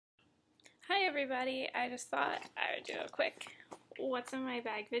Hi everybody, I just thought I would do a quick what's in my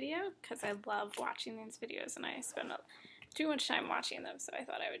bag video because I love watching these videos and I spend too much time watching them, so I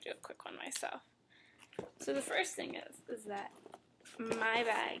thought I would do a quick one myself. So the first thing is that my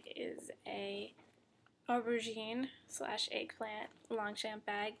bag is a aubergine / eggplant Longchamp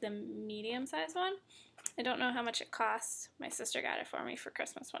bag, the medium size one. I don't know how much it costs. My sister got it for me for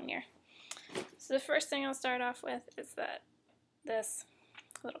Christmas one year. So the first thing I'll start off with is that this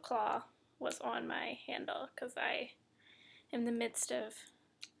little claw was on my handle because I am in the midst of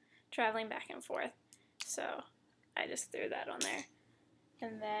traveling back and forth, so I just threw that on there.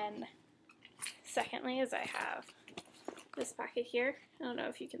 And then secondly is I have this packet here. I don't know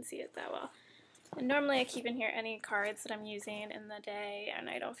if you can see it that well. And normally I keep in here any cards that I'm using in the day and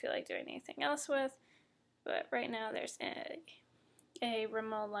I don't feel like doing anything else with, but right now there's a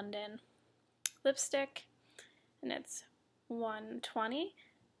Rimmel London lipstick and it's 120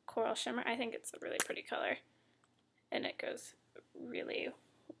 Coral Shimmer. I think it's a really pretty color and it goes really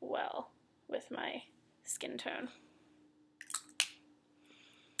well with my skin tone.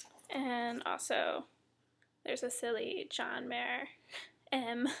 And also there's a silly John Mayer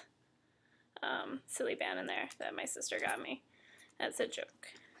M silly band in there that my sister got me as a joke.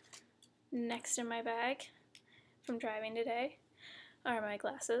 Next in my bag from driving today are my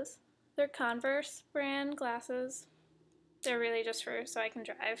glasses. They're Converse brand glasses. They're really just so I can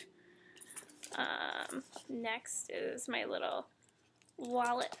drive. Next is my little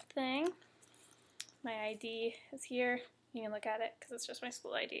wallet thing. My ID is here. You can look at it because it's just my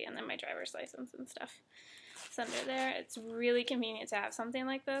school ID, and then my driver's license and stuff is under there. It's really convenient to have something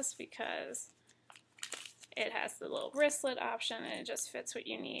like this because it has the little wristlet option and it just fits what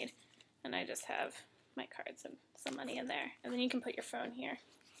you need. And I just have my cards and some money in there. And then you can put your phone here.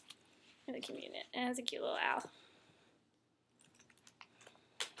 Really convenient. And it has a cute little owl.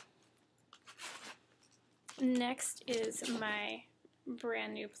 Next is my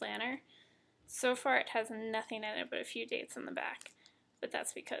brand new planner. So far it has nothing in it but a few dates in the back, but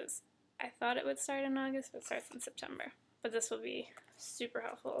that's because I thought it would start in August, but it starts in September. But this will be super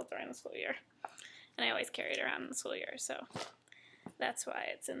helpful during the school year, and I always carry it around in the school year, so that's why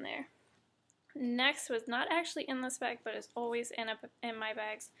it's in there. Next was not actually in this bag, but is always in my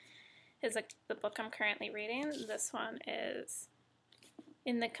bags, is the book I'm currently reading. This one is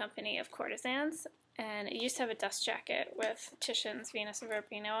In the Company of Courtesans. And it used to have a dust jacket with Titian's Venus of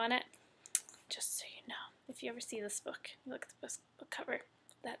Urbino on it. Just so you know, if you ever see this book, you look at the book cover,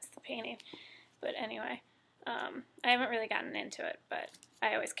 that's the painting. But anyway, I haven't really gotten into it, but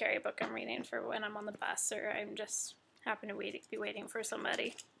I always carry a book I'm reading for when I'm on the bus or I'm just happen to be waiting for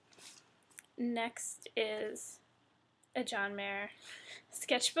somebody. Next is a John Mayer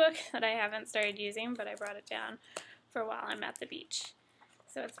sketchbook that I haven't started using, but I brought it down for a while I'm at the beach.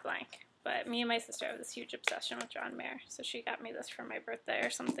 So it's blank. But me and my sister have this huge obsession with John Mayer, so she got me this for my birthday or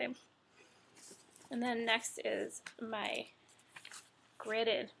something. And then next is my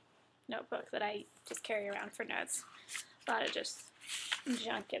gridded notebook that I just carry around for notes. A lot of just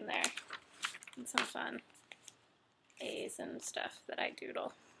junk in there and some fun A's and stuff that I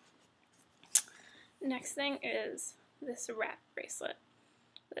doodle. Next thing is this wrap bracelet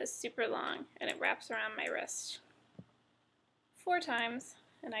that is super long and it wraps around my wrist 4 times.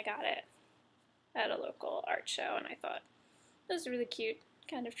 And I got it at a local art show, and I thought it was really cute,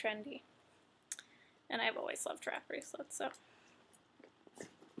 kind of trendy. And I've always loved wrap bracelets, so.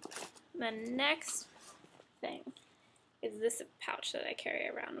 The next thing is this pouch that I carry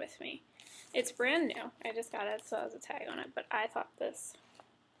around with me. It's brand new. I just got it, so it has a tag on it, but I thought this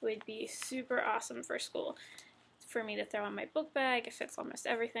would be super awesome for school. For me to throw in my book bag. It fits almost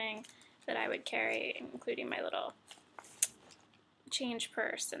everything that I would carry, including my little change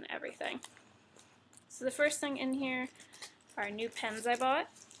purse and everything. So the first thing in here are new pens I bought.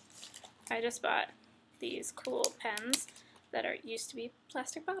 I just bought these cool pens that used to be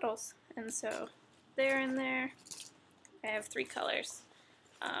plastic bottles, and so they're in there. I have 3 colors,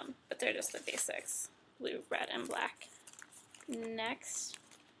 but they're just the basics: blue, red, and black. Next,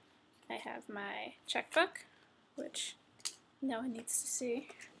 I have my checkbook, which no one needs to see.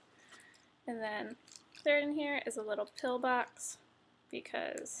 And then third in here is a little pill box,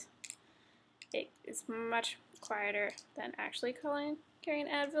 because it is much quieter than actually carrying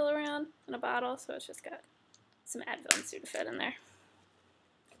Advil around in a bottle, so it's just got some Advil and Sudafed in there.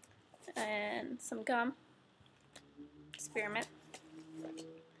 And some gum, spearmint,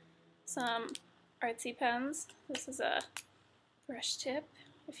 some artsy pens. This is a brush tip,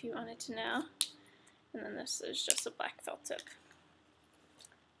 if you wanted to know. And then this is just a black felt tip.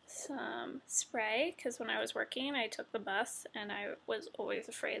 some spray, because when I was working I took the bus and I was always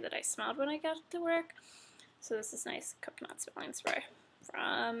afraid that I smelled when I got to work. So this is nice coconut smelling spray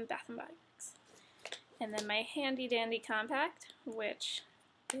from Bath & Body Works. And then my handy dandy compact, which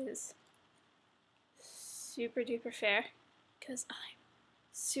is super duper fair, because I'm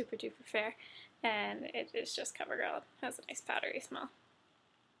super duper fair, and it is just CoverGirl. It has a nice powdery smell.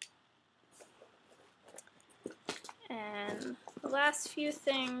 And the last few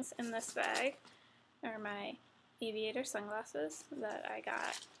things in this bag are my aviator sunglasses that I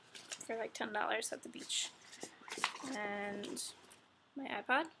got for like $10 at the beach, and my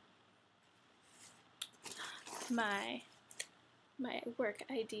iPod, my work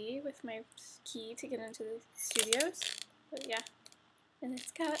ID with my key to get into the studios. But yeah, and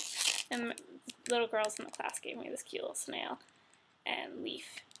and little girls in the class gave me this cute little snail and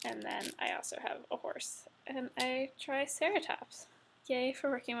leaf. And then I also have a horse and a triceratops. Yay for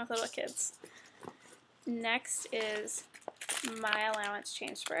working with little kids. Next is my allowance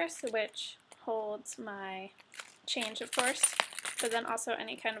change purse, which holds my change, of course, but then also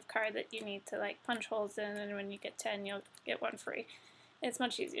any kind of card that you need to like punch holes in, and when you get 10 you'll get one free. It's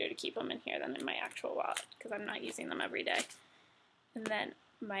much easier to keep them in here than in my actual wallet because I'm not using them every day. And then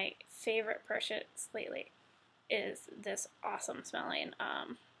my favorite purchase lately is this awesome smelling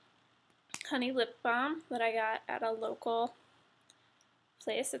honey lip balm that I got at a local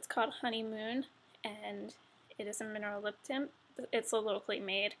place. It's called Honeymoon, and it is a mineral lip tint. It's a locally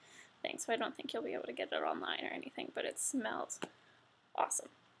made thing, so I don't think you'll be able to get it online or anything, but it smells awesome.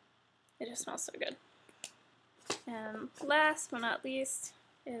 It just smells so good. And last but not least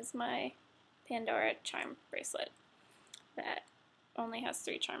is my Pandora charm bracelet that only has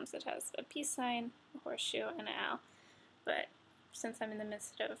 3 charms. It has a peace sign, a horseshoe, and an owl. But since I'm in the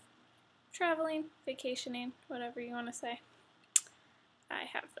midst of traveling, vacationing, whatever you want to say, I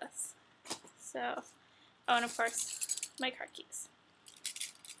have this. So, oh, and of course, my car keys.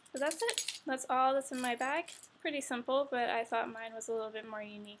 So that's it. That's all that's in my bag. Pretty simple, but I thought mine was a little bit more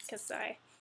unique because I